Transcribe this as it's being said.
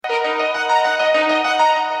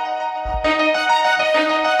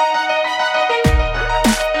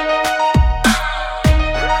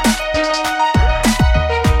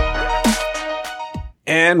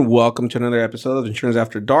and welcome to another episode of Insurance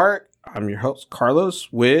After Dark. I'm your host, Carlos,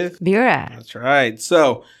 with Vera. That's right.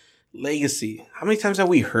 So, legacy. How many times have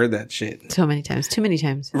we heard that shit? So many times. Too many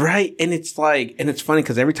times. Right. And it's like, and it's funny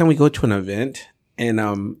because every time we go to an event, and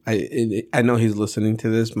I know he's listening to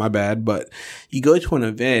this, my bad, but you go to an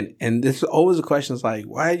event and there's always a question, it's like,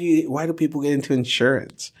 why do people get into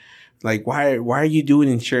insurance? Like, why are you doing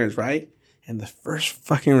insurance, right? And the first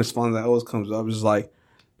fucking response that always comes up is like,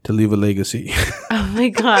 to leave a legacy. Oh my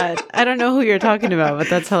God. I don't know who you're talking about, but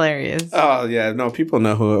that's hilarious. Oh yeah. No, people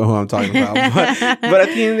know who I'm talking about. But at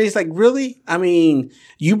the end of the day, it's like, really? I mean,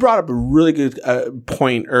 you brought up a really good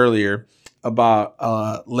point earlier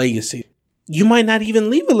about legacy. You might not even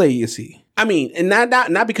leave a legacy. I mean, and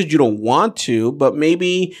not because you don't want to, but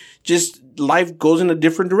maybe just life goes in a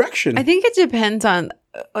different direction. I think it depends on,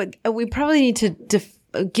 we probably need to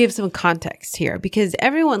give some context here because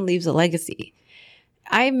everyone leaves a legacy.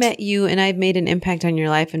 I met you and I've made an impact on your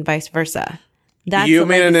life and vice versa. That's you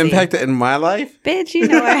made an impact in my life? Bitch, you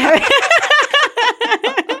know I have.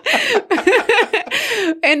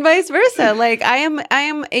 And vice versa. Like I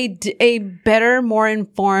am a better, more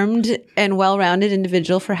informed and well-rounded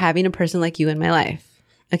individual for having a person like you in my life.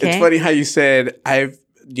 Okay. It's funny how you said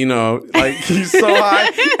like he's so high,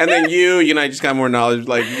 and then I just got more knowledge.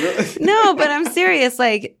 Like, really? No, but I'm serious.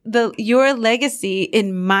 Like your legacy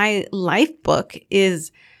in my life book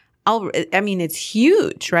is, it's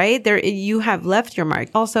huge, right? You have left your mark.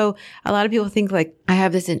 Also, a lot of people think like I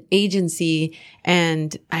have this an agency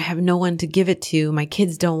and I have no one to give it to. My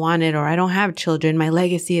kids don't want it, or I don't have children. My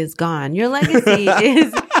legacy is gone. Your legacy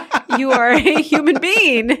is you are a human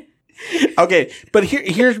being. Okay, but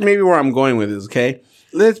here's maybe where I'm going with this. Okay.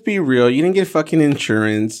 Let's be real. You didn't get fucking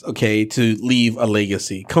insurance, okay, to leave a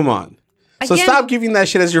legacy. Come on. So stop giving that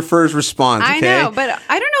shit as your first response, okay? I know, but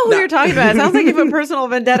I don't know who you're talking about. It sounds like you have a personal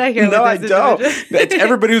vendetta here. No, I don't. It's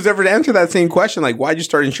everybody who's ever answered that same question. Like, why'd you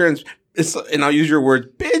start insurance? And I'll use your words,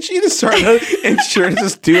 bitch, you didn't start insurance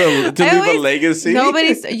just to leave a legacy.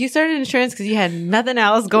 You started insurance because you had nothing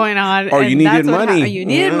else going on. Or you needed money. You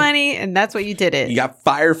needed money, and that's what you did it. You got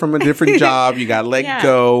fired from a different job. You got let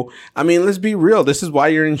go. I mean, let's be real. This is why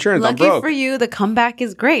you're in insurance. Lucky I'm broke. for you, the comeback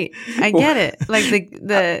is great. I get it. Like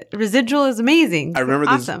the residual is amazing. I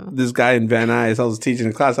remember this guy in Van Nuys. I was teaching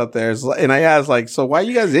a class out there, and I asked, like, so why are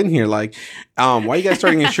you guys in here? Like, why are you guys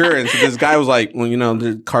starting insurance? And this guy was like,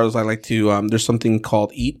 well, Carlos, I like to, there's something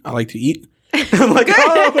called eat. I like to eat. I'm like,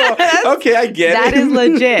 oh, okay, I get it. That is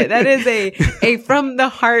legit. That is a from the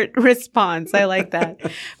heart response. I like that.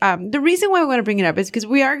 The reason why we want to bring it up is because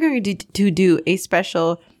we are going to do a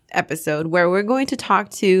special episode where we're going to talk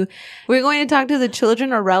to the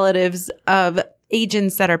children or relatives of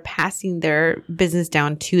agents that are passing their business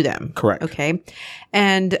down to them. Correct. Okay.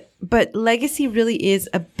 But legacy really is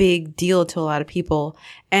a big deal to a lot of people.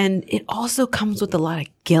 And it also comes with a lot of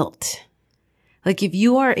guilt. Like if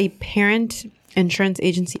you are a parent insurance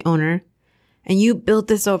agency owner and you built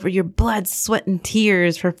this over your blood, sweat, and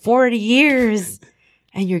tears for 40 years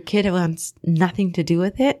and your kid wants nothing to do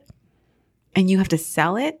with it and you have to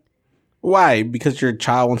sell it. Why? Because your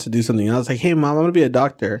child wants to do something else. Like, hey, mom, I want to be a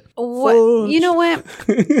doctor. What? You know what?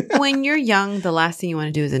 When you're young, the last thing you want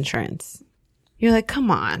to do is insurance. You're like, come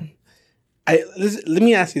on. Let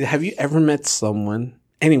me ask you, have you ever met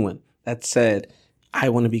anyone that said, I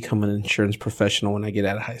want to become an insurance professional when I get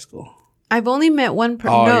out of high school? I've only met one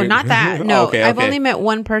person. No, not that. No, okay. I've only met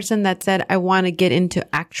one person that said, I want to get into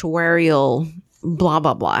actuarial blah,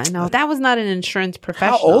 blah, blah. No, that was not an insurance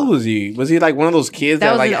professional. How old was he? Was he like one of those kids that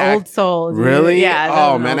was like an old soul? Dude. Really? Yeah.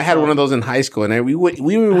 Oh, man. I had one of those in high school. And we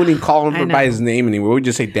wouldn't call him by his name anymore. We would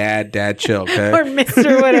just say, Dad, chill, okay? Or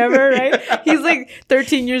Mr. whatever, right? He's like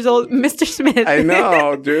 13 years old, Mr. Smith. I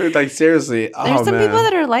know, dude. Like, seriously. There's some people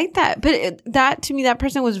that are like that. But that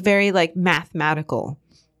person was very like mathematical.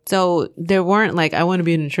 So there weren't like, I want to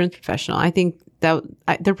be an insurance professional. I think that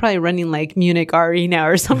they're probably running like Munich RE now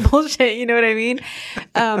or some bullshit. You know what I mean?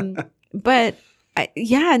 But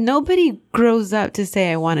nobody grows up to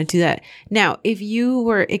say, I want to do that. Now, if you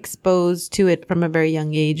were exposed to it from a very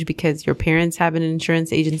young age because your parents have an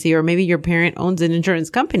insurance agency or maybe your parent owns an insurance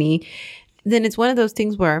company, then it's one of those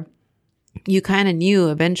things where you kind of knew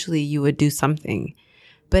eventually you would do something.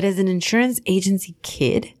 But as an insurance agency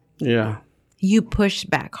kid, you push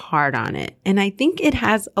back hard on it. And I think it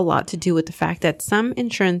has a lot to do with the fact that some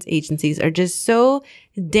insurance agencies are just so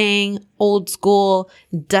dang old school,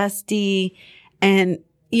 dusty, and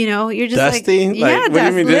you're just dusty?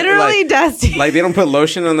 Literally dusty. Like they don't put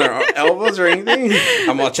lotion on their elbows or anything?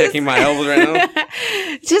 I'm all checking my elbows right now.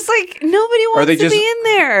 Just like nobody Or they wants to just- be in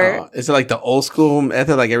there. Is it like the old school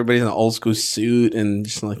method? Like everybody's in an old school suit and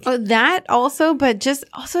just like, Oh, that also, but just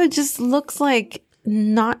also it just looks like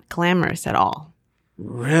not glamorous at all.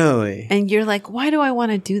 really? And you're like, why do I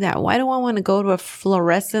want to do that? Why do I want to go to a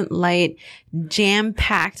fluorescent light,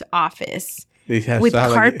 jam-packed office They have with to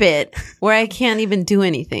have, like, carpet where I can't even do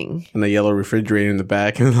anything? and the yellow refrigerator in the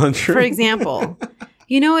back in the lunchroom. For example,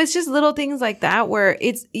 it's just little things like that where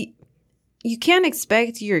you can't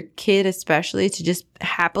expect your kid especially to just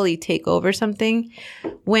happily take over something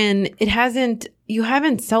when you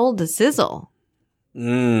haven't sold the sizzle.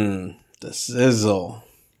 The sizzle.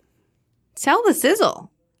 Sell the sizzle.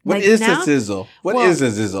 What Like is now- the sizzle? What Well, is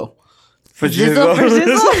a sizzle? For Sizzle for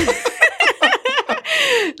sizzle.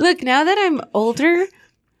 Look, now that I'm older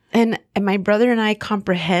and my brother and I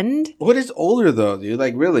comprehend, What is older though, dude?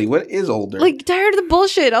 Like really, what is older? like tired of the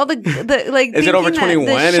bullshit, all the like. Is it over thinking that 21?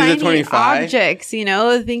 the Is it shiny 25? Objects,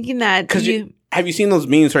 thinking that Because have you seen those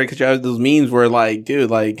memes, right? Because you have those memes where, like, dude,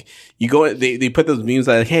 like, you go, they put those memes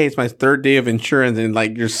like, hey, it's my third day of insurance, and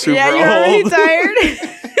like, you're super you're old. already tired.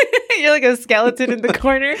 You're like a skeleton in the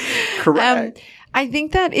corner. Correct. I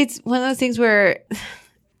think that it's one of those things where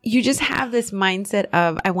you just have this mindset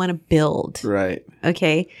of I want to build. Right.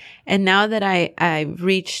 Okay. And now that I've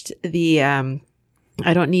reached the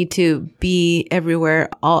I don't need to be everywhere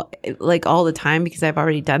all the time because I've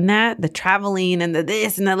already done that. The traveling and the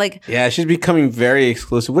this and that, like, Yeah, she's becoming very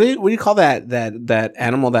exclusive. What do you call that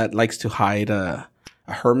animal that likes to hide a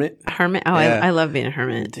hermit? hermit. Oh, Yeah. I love being a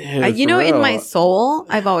hermit. Dude, In for my real. soul,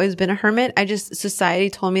 I've always been a hermit. Society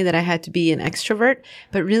told me that I had to be an extrovert,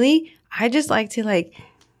 but really, I just like to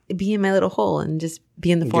be in my little hole and just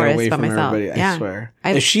be in the Get forest away by from myself. everybody, Yeah. I swear.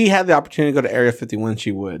 I've- If she had the opportunity to go to Area 51,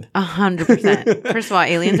 she would. 100%. First of all,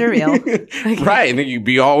 aliens are real. Right, and then you'd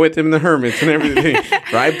be all with them, the hermits and everything,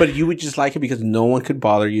 right? But you would just like it because no one could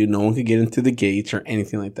bother you, no one could get into the gates or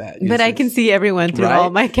anything like that. But I can see everyone through Right? all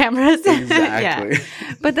my cameras. Exactly.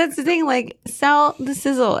 Yeah. But that's the thing, sell the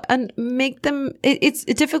sizzle and make them, it's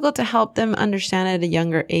difficult to help them understand at a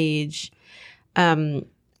younger age,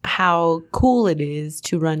 how cool it is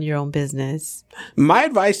to run your own business. My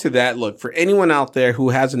advice to that, look, for anyone out there who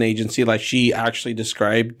has an agency like she actually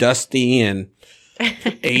described, dusty and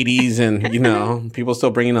 80s and, people still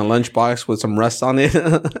bringing a lunchbox with some rust on it.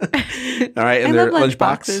 All right. And I their love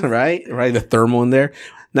lunchbox, lunchboxes. right? The thermal in there.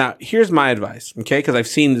 Now, here's my advice, okay? Because I've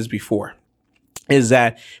seen this before, is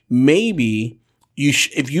that maybe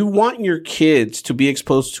if you want your kids to be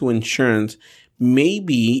exposed to insurance,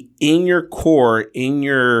 maybe in your core, in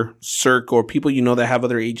your circle, or people that have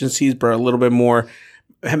other agencies, but are a little bit more,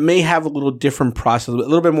 may have a little different process, a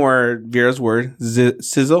little bit more, Vera's word,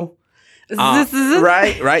 sizzle.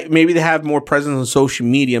 Right. Maybe they have more presence on social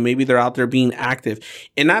media. Maybe they're out there being active.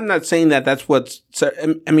 And I'm not saying that that's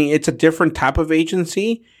it's a different type of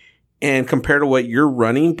agency and compared to what you're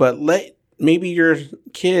running, but let maybe your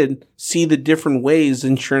kid see the different ways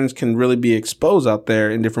insurance can really be exposed out there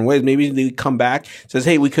in different ways. Maybe they come back, says,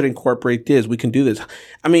 hey, we could incorporate this. We can do this.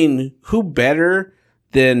 I mean, who better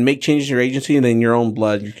than make changes in your agency than your own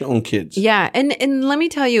blood, your own kids? Yeah. And let me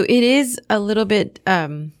tell you, it is a little bit,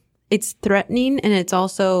 it's threatening and it's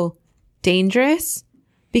also dangerous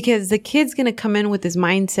because the kid's going to come in with this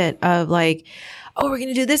mindset of oh, we're going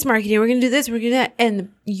to do this marketing. We're going to do this. We're going to do that. And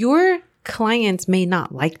your clients may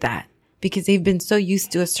not like that because they've been so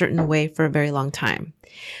used to a certain way for a very long time.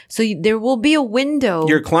 So there will be a window.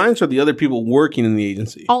 Your clients are the other people working in the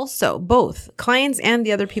agency. Also, both clients and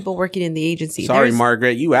the other people working in the agency. Sorry,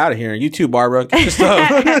 Margaret, you out of here. You too, Barbara. Get your stuff.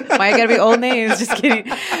 Why I gotta be old names? Just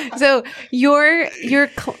kidding. So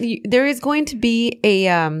there is going to be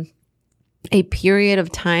a period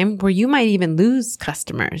of time where you might even lose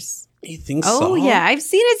customers. You think so? Oh yeah, I've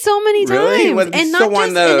seen it so many times, Really? Well, and not just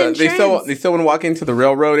in insurance. They still want to walk into the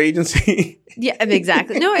railroad agency. Yeah,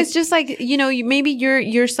 exactly. No, it's just maybe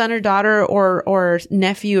your son or daughter or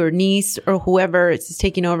nephew or niece or whoever it's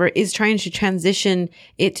taking over is trying to transition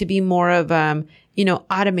it to be more of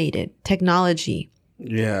automated technology.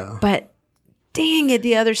 Yeah. But dang it,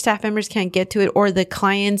 the other staff members can't get to it or the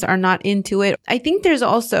clients are not into it. I think there's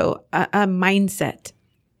also a mindset.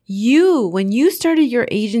 When you started your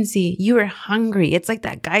agency, you were hungry. It's like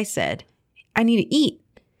that guy said, I need to eat.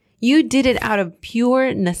 You did it out of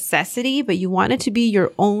pure necessity, but you wanted to be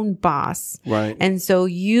your own boss. Right. And so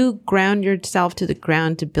you ground yourself to the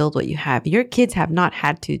ground to build what you have. Your kids have not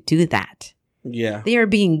had to do that. Yeah. They are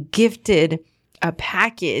being gifted a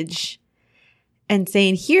package and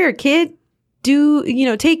saying, here, kid,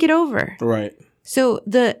 take it over. Right. So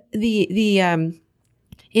the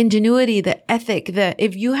ingenuity, the ethic,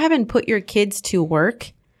 if you haven't put your kids to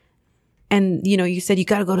work and you said you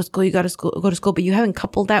got to go to school, go to school, but you haven't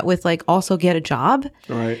coupled that with like also get a job.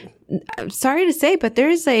 Right. I'm sorry to say, but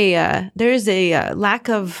there's a lack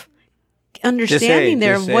of understanding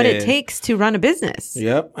there of what it takes to run a business.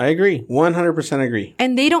 Yep, I agree. 100% agree.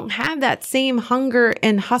 And they don't have that same hunger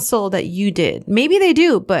and hustle that you did. Maybe they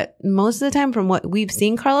do, but most of the time from what we've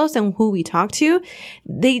seen, Carlos, and who we talk to,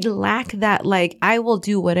 they lack that, like, I will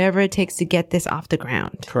do whatever it takes to get this off the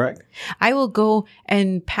ground. Correct. I will go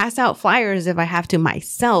and pass out flyers if I have to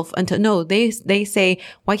myself they say,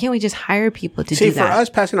 why can't we just hire people to do that? See, for us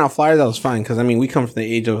passing out flyers, that was fine. Cause I mean, we come from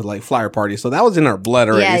the age of like flyer parties. So that was in our blood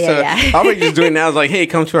already. Yeah. All we're just doing now is like, hey,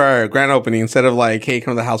 come to our grand opening instead of like, hey,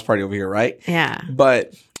 come to the house party over here. Right. Yeah.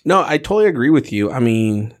 But no, I totally agree with you. I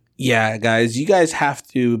mean, yeah, guys, you guys have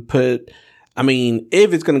to put, I mean,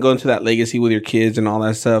 if it's going to go into that legacy with your kids and all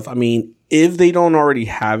that stuff, I mean, if they don't already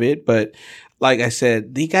have it, but like I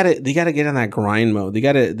said, they gotta get in that grind mode. They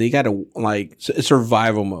gotta like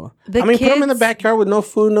survival mode. Put them in the backyard with no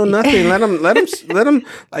food, no nothing. let them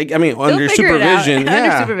like, I mean, under supervision. Yeah.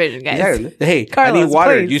 Under supervision, guys. Yeah. Hey, Carlos, I need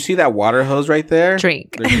water. please. You see that water hose right there?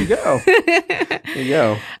 Drink. There you go. There you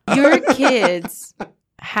go. Your kids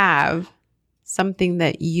have something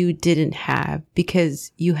that you didn't have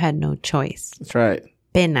because you had no choice. That's right.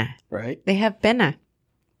 Pena. Right. They have pena.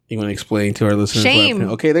 You want to explain to our listeners? Shame.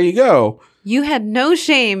 Okay, there you go. You had no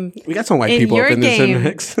shame. We got some white people up in this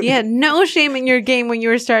mix. You had no shame in your game when you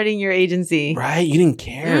were starting your agency. Right. You didn't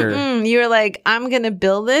care. You were like, I'm going to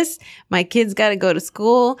build this. My kids got to go to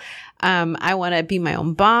school. I want to be my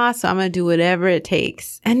own boss. So I'm going to do whatever it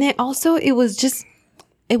takes. And it was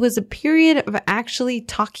a period of actually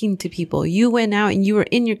talking to people. You went out and you were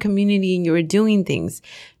in your community and you were doing things.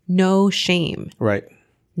 No shame. Right.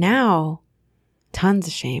 Now, tons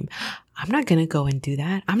of shame. I'm not going to go and do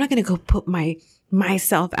that. I'm not going to go put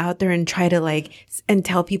myself out there and try to and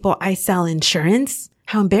tell people I sell insurance.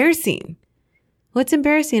 How embarrassing. What's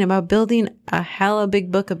embarrassing about building a hella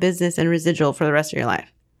big book of business and residual for the rest of your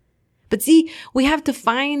life? But see, we have to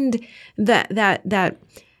find that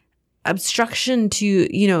obstruction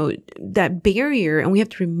to, that barrier, and we have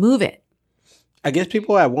to remove it. I guess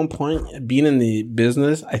people at one point being in the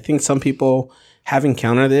business, I think some people have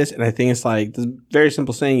encountered this, and I think it's like this very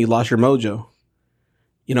simple saying: you lost your mojo.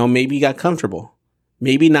 Maybe you got comfortable.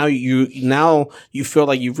 Maybe now you feel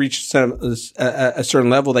like you've reached a certain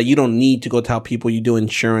level that you don't need to go tell people you do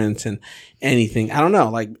insurance and anything. I don't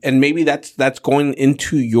know, and maybe that's going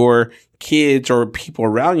into your kids or people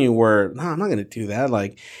around you where, no, I'm not going to do that.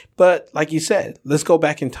 But like you said, let's go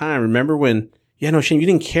back in time. Remember when? Yeah, no shame. You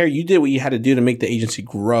didn't care. You did what you had to do to make the agency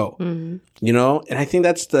grow. Mm-hmm. And I think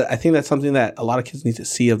that's something that a lot of kids need to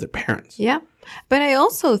see of their parents. Yeah, but I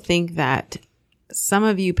also think that some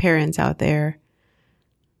of you parents out there,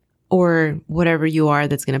 or whatever you are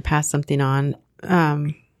that's going to pass something on,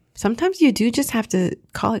 sometimes you do just have to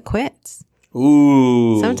call it quits.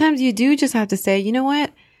 Ooh. Sometimes you do just have to say, you know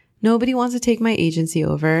what? Nobody wants to take my agency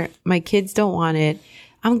over. My kids don't want it.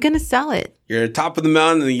 I'm going to sell it. You're at the top of the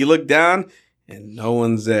mountain and you look down. And no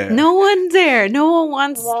one's there. No one's there. No one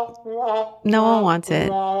wants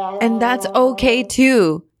it. And that's okay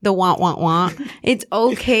too. The want. It's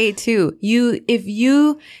okay too. If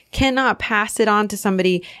you cannot pass it on to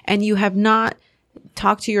somebody and you have not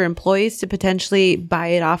talked to your employees to potentially buy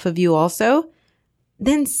it off of you also,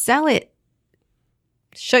 then sell it.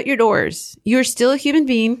 Shut your doors. You're still a human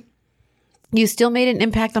being. You still made an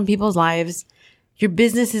impact on people's lives. Your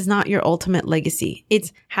business is not your ultimate legacy.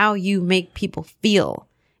 It's how you make people feel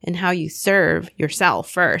and how you serve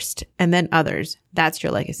yourself first and then others. That's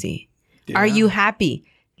your legacy. Yeah. Are you happy?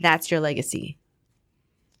 That's your legacy.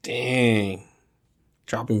 Dang.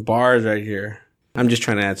 Dropping bars right here. I'm just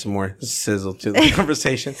trying to add some more sizzle to the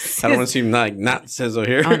conversation. I don't want to seem like not sizzle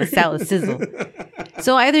here. I want to sell the sizzle.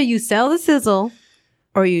 So either you sell the sizzle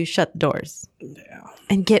or you shut the doors. Yeah.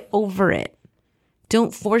 And get over it.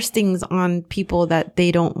 Don't force things on people that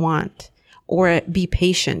they don't want, or be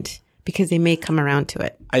patient because they may come around to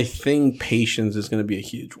it. I think patience is going to be a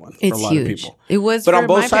huge one for a lot of people. It was, but for on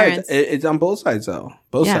both my sides. Parents. It's on both sides though.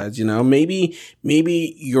 Both sides.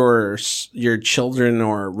 Maybe your children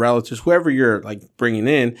or relatives, whoever you're bringing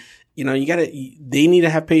in, they need to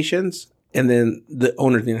have patience, and then the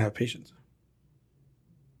owners need to have patience.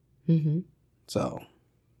 Mm-hmm. So,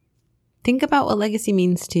 think about what legacy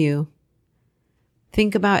means to you.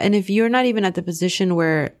 Think about, and if you're not even at the position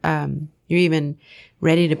where you're even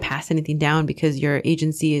ready to pass anything down because your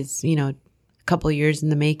agency is, a couple of years in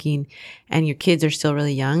the making and your kids are still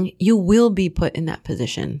really young, you will be put in that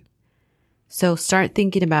position. So start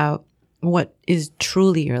thinking about what is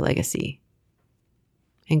truly your legacy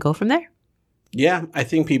and go from there. Yeah, I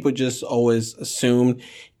think people just always assumed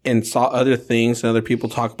and saw other things and other people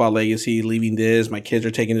talk about legacy, leaving this, my kids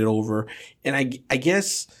are taking it over. And I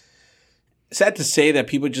guess sad to say that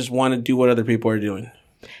people just want to do what other people are doing.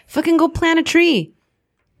 Fucking go plant a tree.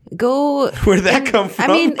 Go. Where'd that come from?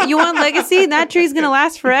 I mean, you want legacy? That tree's going to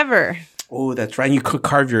last forever. Oh, that's right. You could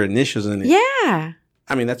carve your initials in it. Yeah.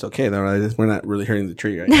 I mean, that's okay though, right? We're not really hurting the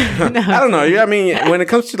tree, right? No, I don't know. I mean, when it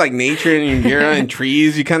comes to like nature and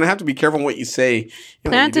trees, you kind of have to be careful what you say.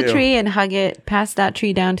 Plant a tree and hug it. Pass that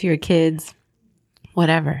tree down to your kids.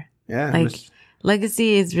 Whatever. Yeah. Like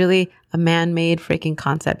legacy is really a man-made freaking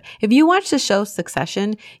concept. If you watch the show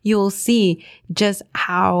Succession, you will see just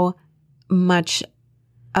how much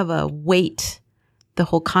of a weight the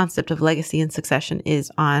whole concept of legacy and succession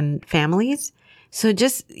is on families. So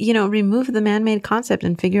just, remove the man-made concept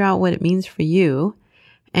and figure out what it means for you.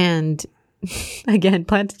 And again,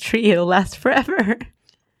 plant a tree. It'll last forever.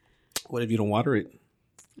 What if you don't water it?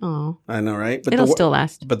 Oh, I know, right? But it'll still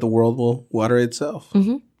last. But the world will water itself.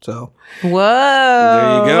 Mm-hmm. So. Whoa.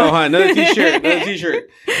 There you go. Huh? Another t-shirt.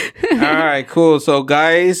 All right, cool. So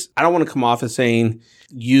guys, I don't want to come off as saying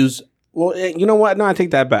well, you know what? No, I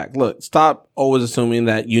take that back. Look, stop always assuming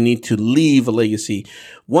that you need to leave a legacy.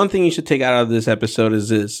 One thing you should take out of this episode is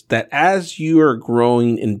this, that as you are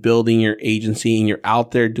growing and building your agency and you're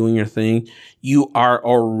out there doing your thing, you are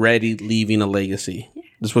already leaving a legacy.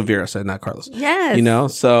 This is what Vera said, not Carlos.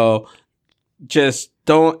 Yes. So just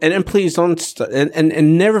don't, and please don't,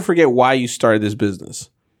 and never forget why you started this business.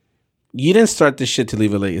 You didn't start this shit to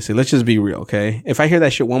leave a legacy. Let's just be real, okay? If I hear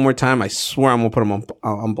that shit one more time, I swear I'm gonna put them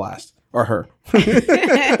on blast. Or her.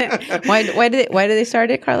 Why did they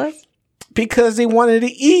start it, Carlos? Because they wanted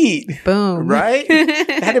to eat. Boom. Right?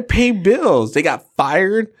 They had to pay bills. They got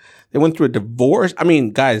fired. They went through a divorce. I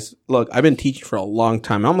mean, guys, look, I've been teaching for a long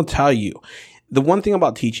time. I'm going to tell you, the one thing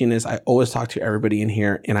about teaching is I always talk to everybody in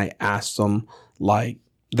here and I ask them like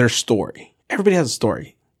their story. Everybody has a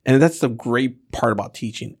story. And that's the great part about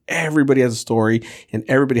teaching. Everybody has a story and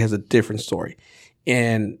everybody has a different story.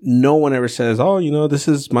 And no one ever says, oh, this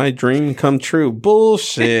is my dream come true.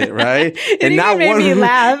 Bullshit, right? And not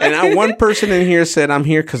one person in here said, I'm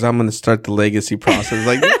here because I'm going to start the legacy process.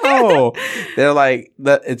 Like, no. They're like,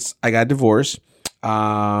 I got divorced.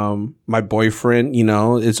 My boyfriend,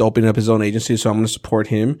 is opening up his own agency, so I'm going to support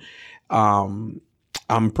him. I'm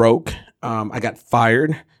broke. I got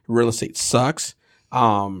fired. Real estate sucks.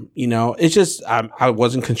 It's just, I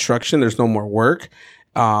was in construction. There's no more work.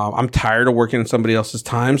 I'm tired of working in somebody else's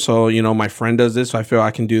time. So, my friend does this, so I feel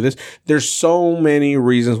I can do this. There's so many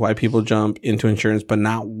reasons why people jump into insurance, but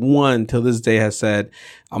not one till this day has said,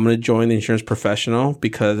 I'm going to join the insurance professional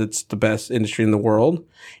because it's the best industry in the world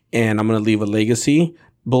and I'm going to leave a legacy.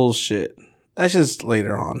 Bullshit. That's just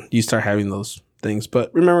later on. You start having those things.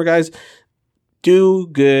 But remember, guys, do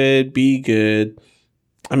good, be good.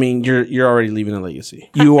 I mean, you're already leaving a legacy.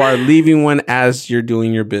 You are leaving one as you're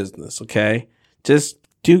doing your business. Okay. Just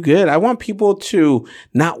do good. I want people to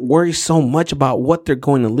not worry so much about what they're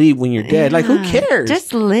going to leave when you're dead. Like, who cares?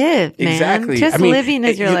 Just live, man. Exactly. Just living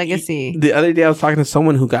is your legacy. The other day I was talking to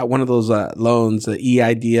someone who got one of those loans, the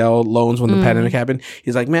EIDL loans when the pandemic happened.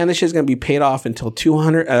 He's like, man, this shit's going to be paid off until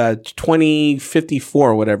 2054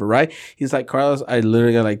 or whatever, right? He's like, Carlos, I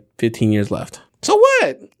literally got like 15 years left. So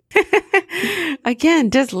what?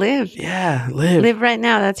 Again, just live. Yeah, live. Live right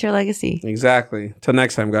now. That's your legacy. Exactly. Till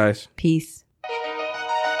next time, guys. Peace.